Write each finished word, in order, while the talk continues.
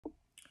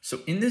So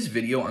in this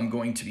video, I'm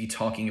going to be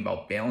talking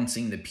about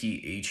balancing the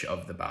pH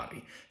of the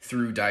body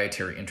through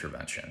dietary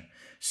intervention.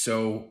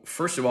 So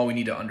first of all, we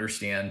need to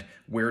understand,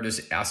 where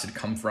does acid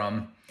come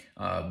from,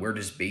 where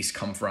does base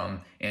come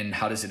from, and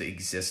how does it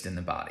exist in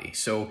the body?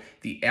 So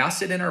the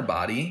acid in our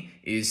body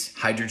is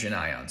hydrogen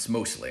ions,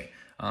 mostly.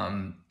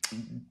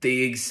 They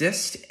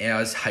exist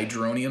as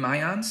hydronium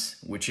ions,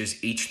 which is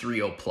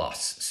H3O+.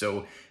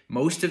 So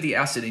most of the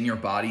acid in your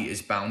body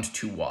is bound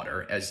to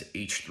water as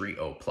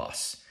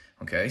H3O+.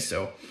 Okay,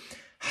 so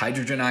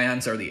hydrogen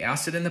ions are the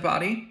acid in the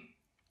body,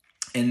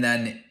 and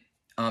then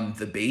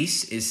the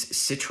base is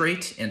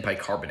citrate and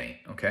bicarbonate.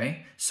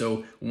 Okay,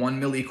 so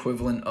 1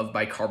 milliequivalent of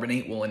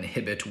bicarbonate will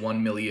inhibit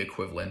 1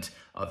 milliequivalent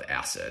of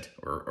acid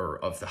or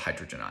of the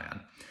hydrogen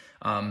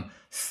ion.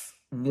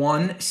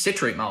 One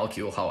citrate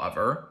molecule,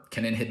 however,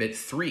 can inhibit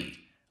 3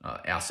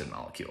 acid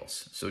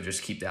molecules. So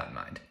just keep that in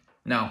mind.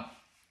 Now,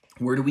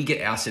 where do we get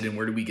acid and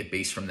where do we get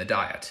base from the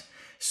diet?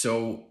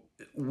 So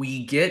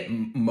we get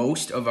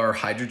most of our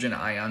hydrogen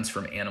ions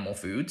from animal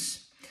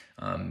foods,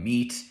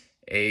 meat,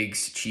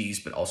 eggs, cheese,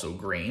 but also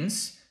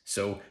grains.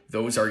 So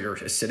those are your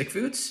acidic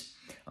foods.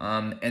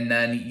 And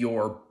then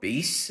your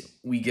base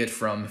we get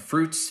from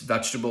fruits,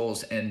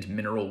 vegetables, and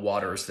mineral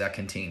waters that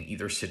contain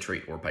either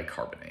citrate or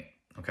bicarbonate.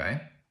 Okay.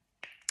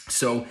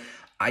 So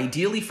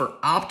ideally, for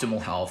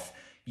optimal health,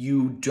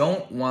 you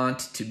don't want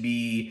to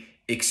be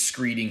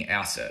excreting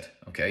acid.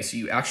 Okay. So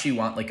you actually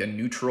want like a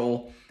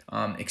neutral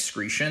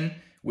excretion,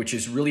 which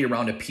is really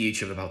around a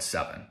pH of about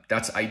 7.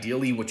 That's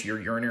ideally what your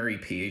urinary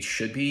pH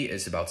should be,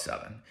 is about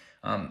 7.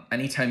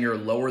 Anytime you're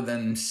lower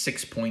than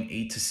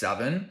 6.8 to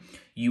 7,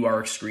 you are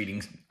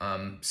excreting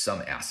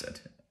some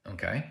acid,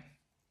 okay?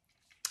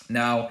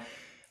 Now,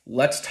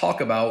 let's talk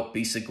about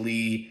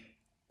basically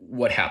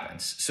what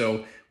happens.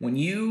 So when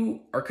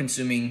you are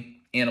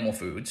consuming animal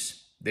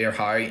foods, they are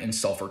high in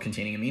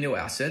sulfur-containing amino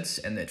acids,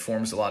 and it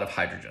forms a lot of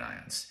hydrogen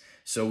ions.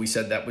 So we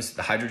said that was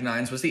the hydrogen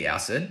ions was the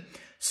acid.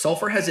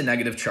 Sulfur has a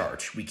negative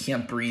charge. We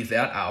can't breathe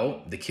that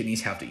out. The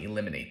kidneys have to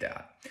eliminate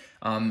that.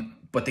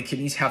 But the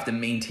kidneys have to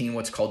maintain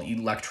what's called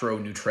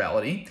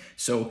electroneutrality.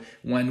 So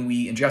when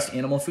we ingest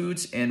animal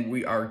foods and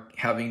we are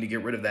having to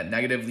get rid of that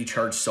negatively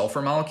charged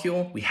sulfur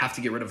molecule, we have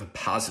to get rid of a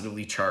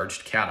positively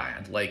charged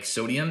cation, like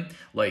sodium,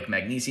 like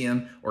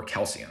magnesium, or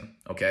calcium,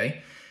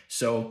 okay?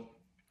 So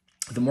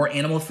the more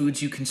animal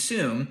foods you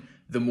consume,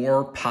 the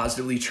more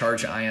positively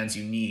charged ions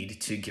you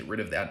need to get rid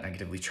of that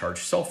negatively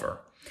charged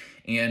sulfur,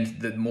 and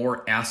the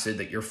more acid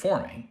that you're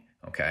forming,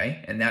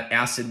 okay? And that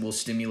acid will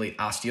stimulate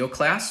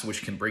osteoclasts,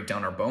 which can break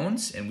down our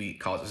bones, and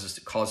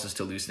cause us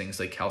to lose things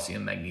like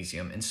calcium,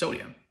 magnesium, and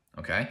sodium,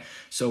 okay?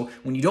 So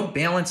when you don't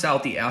balance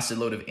out the acid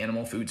load of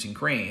animal foods and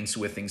grains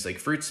with things like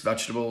fruits,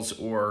 vegetables,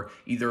 or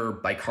either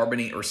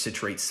bicarbonate or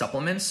citrate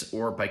supplements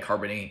or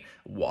bicarbonate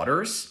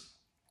waters,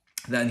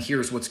 then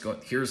here's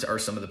are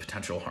some of the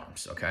potential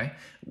harms, okay?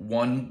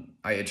 One,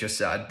 I had just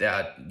said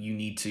that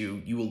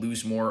you will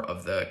lose more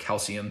of the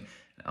calcium,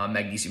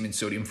 magnesium, and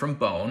sodium from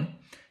bone,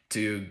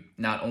 to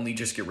not only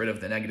just get rid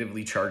of the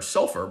negatively charged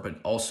sulfur, but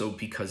also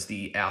because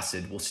the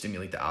acid will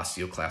stimulate the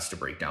osteoclasts to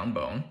break down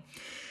bone.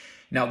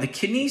 Now, the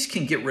kidneys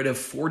can get rid of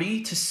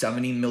 40 to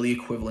 70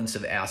 milliequivalents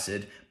of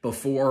acid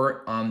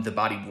before the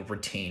body will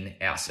retain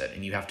acid,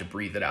 and you have to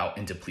breathe it out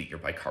and deplete your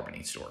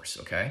bicarbonate stores,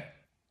 okay?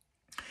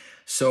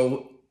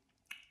 So,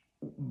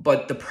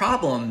 but the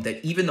problem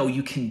that even though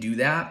you can do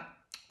that,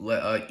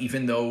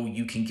 even though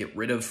you can get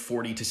rid of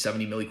 40 to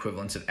 70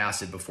 milliequivalents of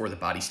acid before the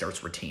body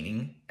starts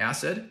retaining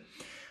acid,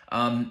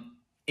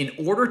 in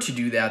order to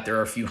do that, there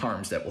are a few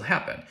harms that will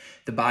happen.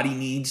 The body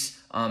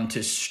needs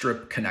to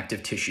strip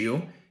connective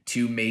tissue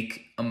to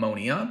make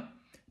ammonia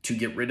to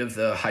get rid of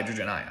the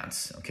hydrogen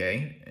ions,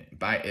 okay?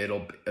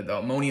 The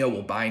ammonia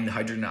will bind the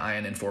hydrogen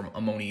ion and form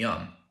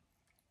ammonium.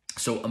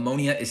 So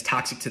ammonia is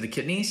toxic to the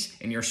kidneys,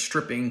 and you're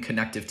stripping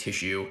connective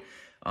tissue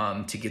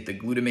to get the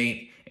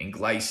glutamate and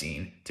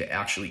glycine to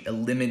actually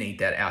eliminate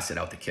that acid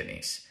out the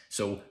kidneys.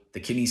 So the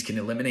kidneys can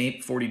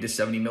eliminate 40 to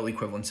 70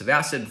 milliequivalents of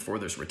acid before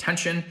there's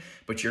retention,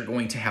 but you're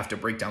going to have to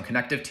break down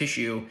connective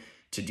tissue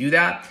to do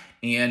that,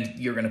 and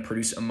you're going to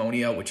produce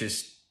ammonia, which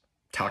is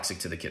toxic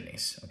to the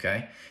kidneys,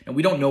 okay? Now,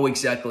 we don't know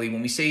exactly,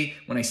 when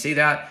I say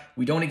that,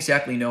 we don't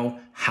exactly know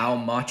how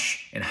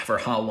much and for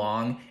how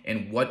long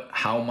and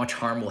how much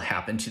harm will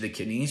happen to the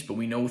kidneys, but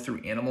we know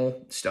through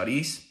animal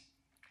studies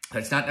that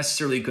it's not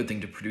necessarily a good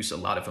thing to produce a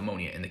lot of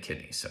ammonia in the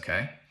kidneys,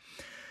 okay?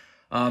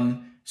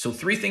 So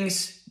 3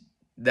 things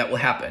that will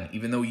happen,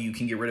 even though you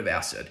can get rid of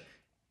acid.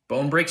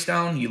 Bone breaks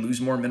down, you lose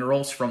more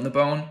minerals from the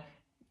bone,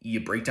 you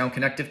break down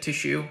connective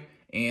tissue,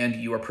 and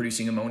you are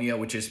producing ammonia,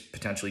 which is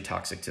potentially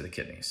toxic to the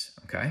kidneys,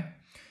 okay?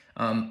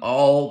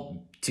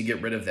 All to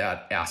get rid of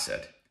that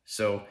acid.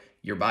 So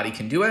your body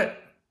can do it,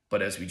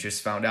 but as we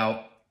just found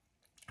out,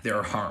 there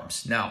are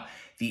harms. Now,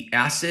 the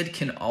acid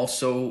can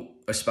also,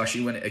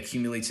 especially when it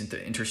accumulates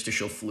into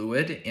interstitial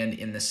fluid and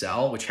in the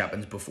cell, which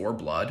happens before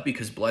blood,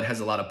 because blood has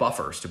a lot of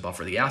buffers to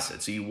buffer the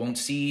acid. So you won't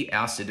see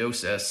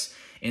acidosis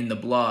in the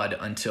blood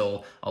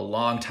until a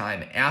long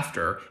time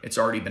after it's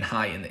already been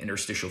high in the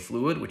interstitial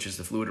fluid, which is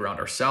the fluid around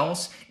our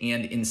cells,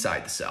 and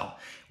inside the cell.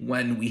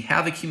 When we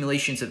have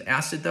accumulations of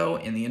acid, though,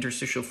 in the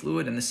interstitial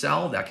fluid in the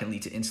cell, that can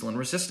lead to insulin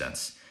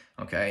resistance,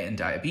 okay, and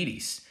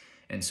diabetes.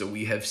 And so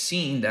we have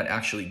seen that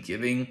actually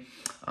giving,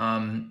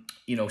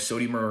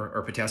 sodium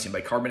or potassium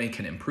bicarbonate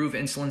can improve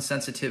insulin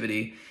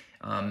sensitivity,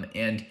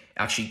 and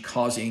actually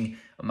causing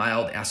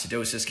mild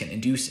acidosis can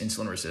induce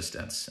insulin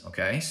resistance,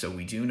 okay? So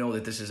we do know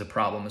that this is a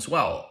problem as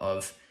well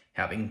of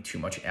having too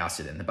much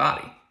acid in the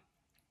body.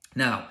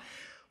 Now,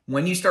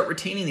 when you start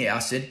retaining the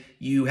acid,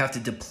 you have to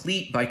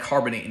deplete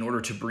bicarbonate in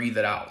order to breathe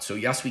it out. So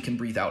yes, we can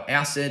breathe out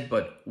acid,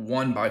 but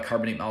one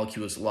bicarbonate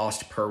molecule is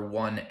lost per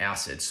one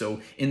acid.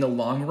 So in the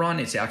long run,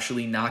 it's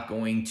actually not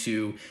going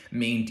to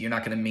you're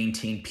not going to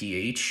maintain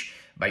pH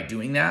by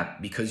doing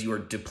that, because you are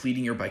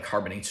depleting your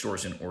bicarbonate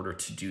stores in order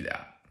to do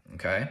that,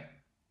 okay?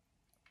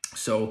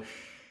 So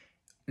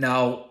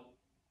now,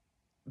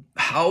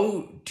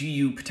 how do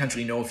you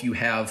potentially know if you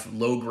have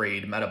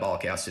low-grade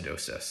metabolic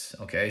acidosis?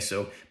 Okay,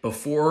 so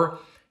before,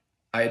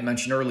 I had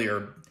mentioned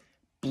earlier,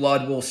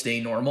 blood will stay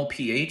normal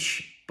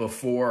pH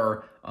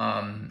before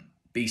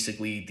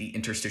basically the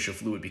interstitial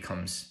fluid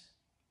becomes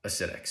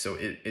acidic. So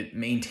it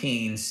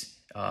maintains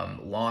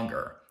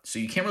longer. So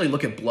you can't really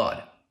look at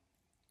blood.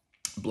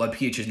 Blood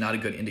pH is not a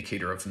good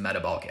indicator of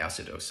metabolic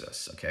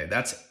acidosis. Okay,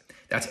 that's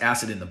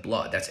acid in the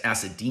blood. That's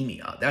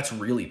acidemia. That's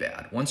really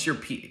bad. Once your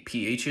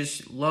pH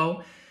is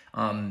low,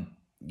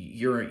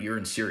 you're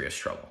in serious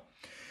trouble.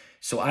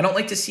 So I don't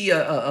like to see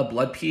a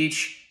blood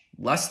pH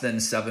less than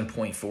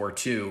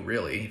 7.42,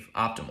 really,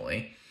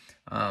 optimally.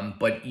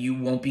 But you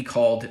won't be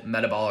called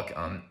metabolic,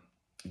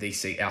 they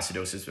say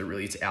acidosis, but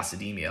really it's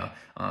acidemia,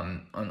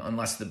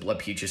 unless the blood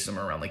pH is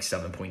somewhere around like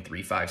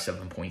 7.35,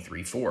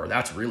 7.34.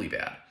 That's really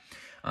bad.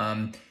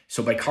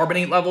 So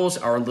bicarbonate levels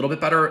are a little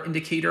bit better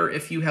indicator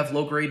if you have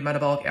low-grade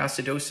metabolic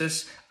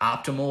acidosis.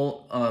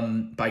 Optimal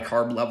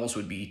bicarb levels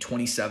would be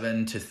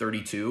 27 to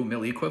 32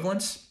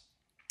 milliequivalents.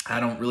 I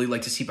don't really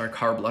like to see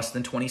bicarb less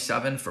than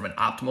 27 from an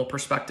optimal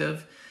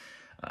perspective.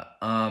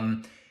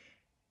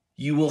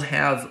 You will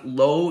have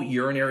low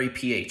urinary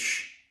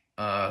pH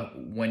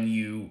when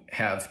you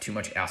have too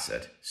much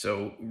acid.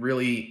 So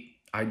really,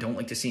 I don't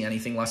like to see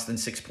anything less than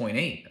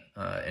 6.8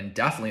 and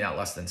definitely not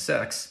less than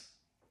 6.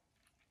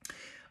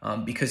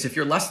 Because if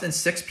you're less than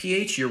 6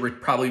 pH, you're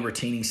probably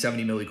retaining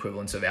 70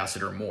 milliequivalents of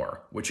acid or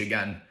more, which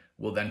again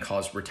will then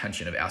cause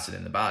retention of acid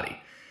in the body.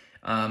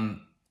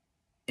 And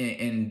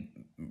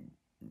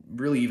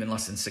really even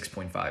less than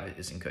 6.5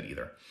 isn't good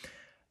either.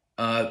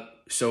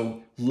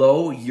 So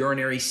low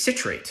urinary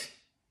citrate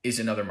is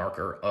another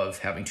marker of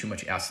having too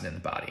much acid in the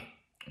body,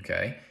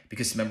 okay?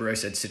 Because remember I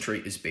said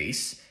citrate is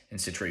base,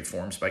 and citrate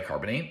forms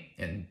bicarbonate,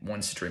 and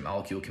one citrate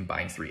molecule can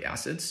bind 3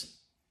 acid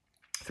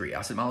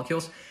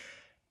molecules.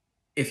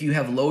 If you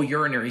have low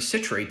urinary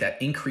citrate,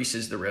 that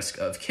increases the risk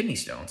of kidney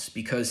stones,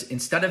 because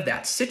instead of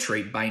that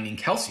citrate binding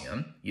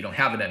calcium, you don't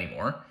have it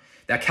anymore,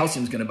 that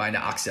calcium is going to bind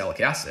to oxalic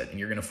acid, and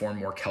you're going to form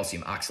more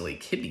calcium oxalate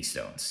kidney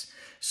stones.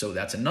 So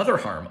that's another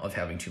harm of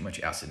having too much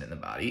acid in the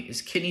body,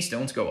 is kidney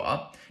stones go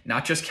up,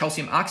 not just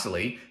calcium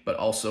oxalate, but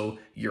also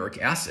uric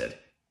acid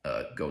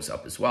goes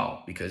up as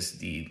well, because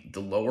the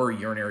lower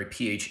urinary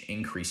pH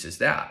increases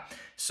that.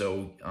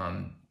 So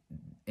an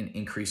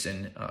increase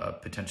in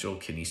potential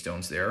kidney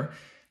stones there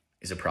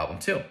is a problem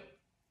too.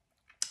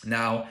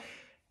 Now,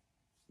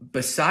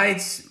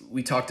 besides,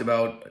 we talked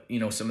about,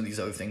 some of these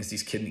other things,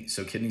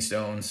 kidney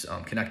stones,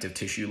 connective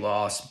tissue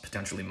loss,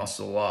 potentially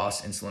muscle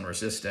loss, insulin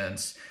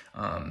resistance.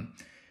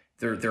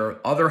 There are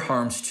other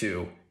harms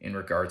too in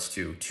regards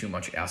to too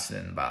much acid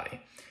in the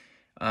body.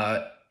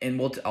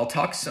 And I'll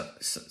talk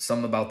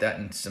some about that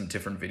in some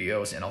different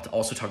videos, and I'll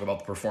also talk about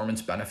the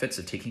performance benefits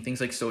of taking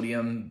things like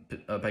sodium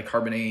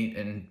bicarbonate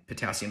and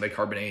potassium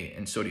bicarbonate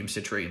and sodium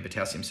citrate and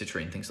potassium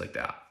citrate and things like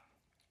that.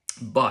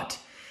 But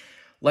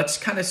let's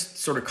kind of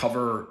sort of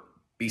cover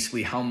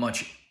basically how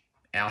much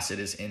acid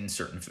is in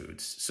certain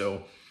foods.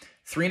 So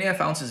 3.5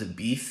 ounces of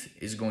beef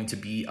is going to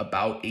be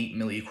about 8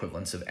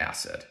 milliequivalents of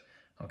acid,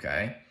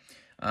 okay?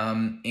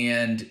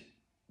 And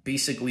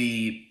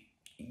basically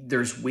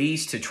there's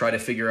ways to try to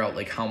figure out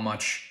like how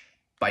much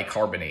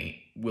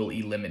bicarbonate will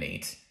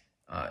eliminate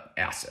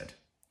acid.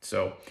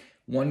 So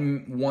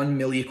one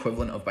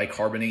milliequivalent of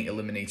bicarbonate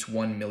eliminates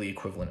 1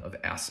 milliequivalent of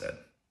acid,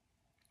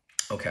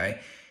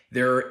 okay?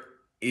 There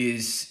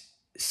is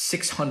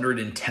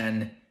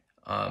 610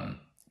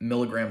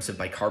 milligrams of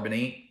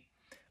bicarbonate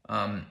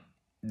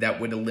that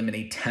would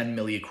eliminate 10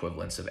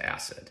 milliequivalents of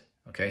acid.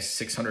 Okay,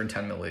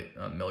 610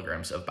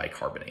 milligrams of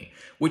bicarbonate,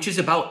 which is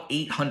about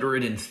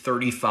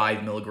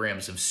 835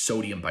 milligrams of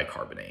sodium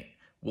bicarbonate,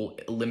 will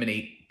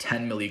eliminate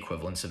 10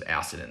 milliequivalents of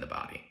acid in the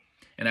body.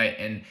 And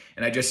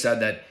I just said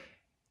that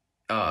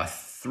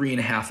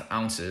 3.5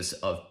 ounces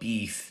of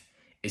beef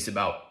is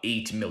about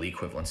 8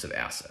 milliequivalents of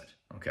acid.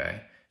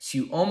 Okay, so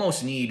you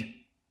almost need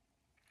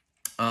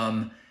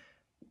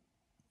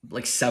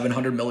like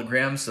 700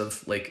 milligrams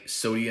of like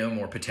sodium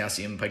or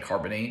potassium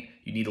bicarbonate.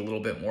 You need a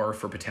little bit more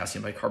for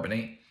potassium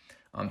bicarbonate.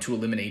 to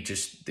eliminate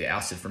just the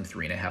acid from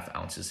 3.5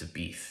 ounces of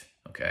beef.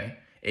 Okay,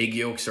 egg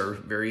yolks are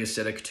very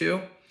acidic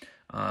too.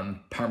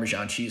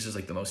 Parmesan cheese is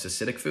like the most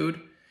acidic food.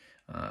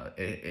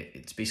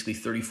 It's basically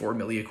 34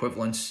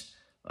 milliequivalents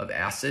of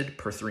acid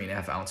per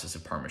 3.5 ounces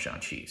of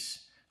Parmesan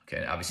cheese.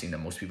 Okay, obviously,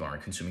 most people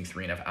aren't consuming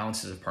 3.5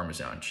 ounces of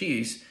Parmesan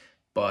cheese,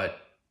 but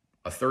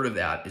a third of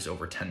that is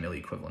over 10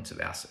 milliequivalents of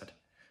acid.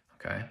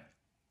 Okay,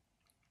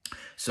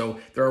 so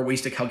there are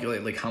ways to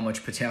calculate like how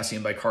much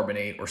potassium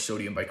bicarbonate or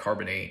sodium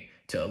bicarbonate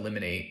to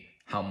eliminate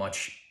how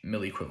much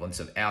milliequivalents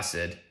of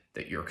acid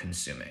that you're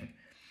consuming.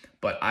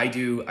 But I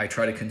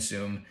try to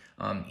consume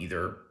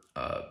either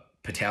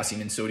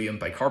potassium and sodium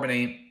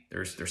bicarbonate.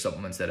 There's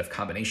supplements that have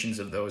combinations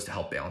of those to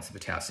help balance the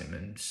potassium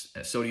and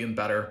sodium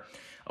better,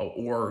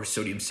 or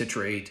sodium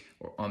citrate,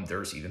 or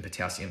there's even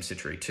potassium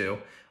citrate too.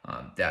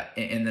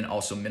 And then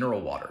also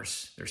mineral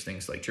waters. There's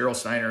things like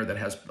Gerolsteiner that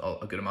has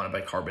a good amount of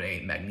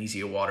bicarbonate,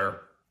 magnesia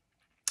water.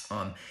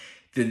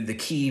 The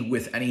key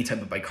with any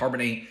type of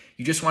bicarbonate,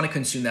 you just want to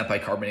consume that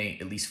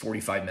bicarbonate at least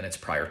 45 minutes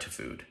prior to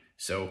food.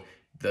 So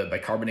the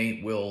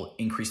bicarbonate will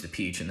increase the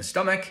pH in the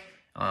stomach,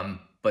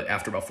 but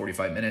after about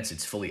 45 minutes,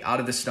 it's fully out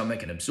of the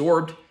stomach and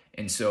absorbed.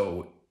 And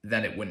so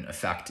then it wouldn't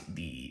affect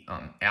the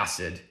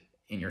acid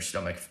in your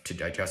stomach to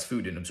digest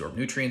food and absorb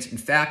nutrients. In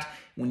fact,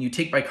 when you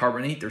take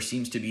bicarbonate, there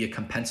seems to be a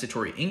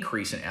compensatory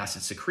increase in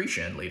acid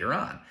secretion later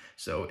on.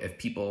 So if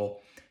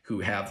people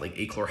who have like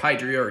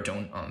achlorhydria or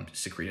don't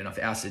secrete enough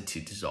acid to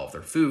dissolve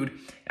their food,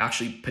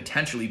 actually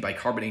potentially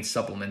bicarbonate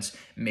supplements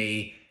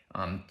may,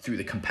 through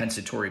the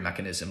compensatory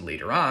mechanism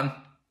later on,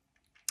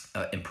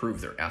 improve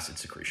their acid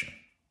secretion.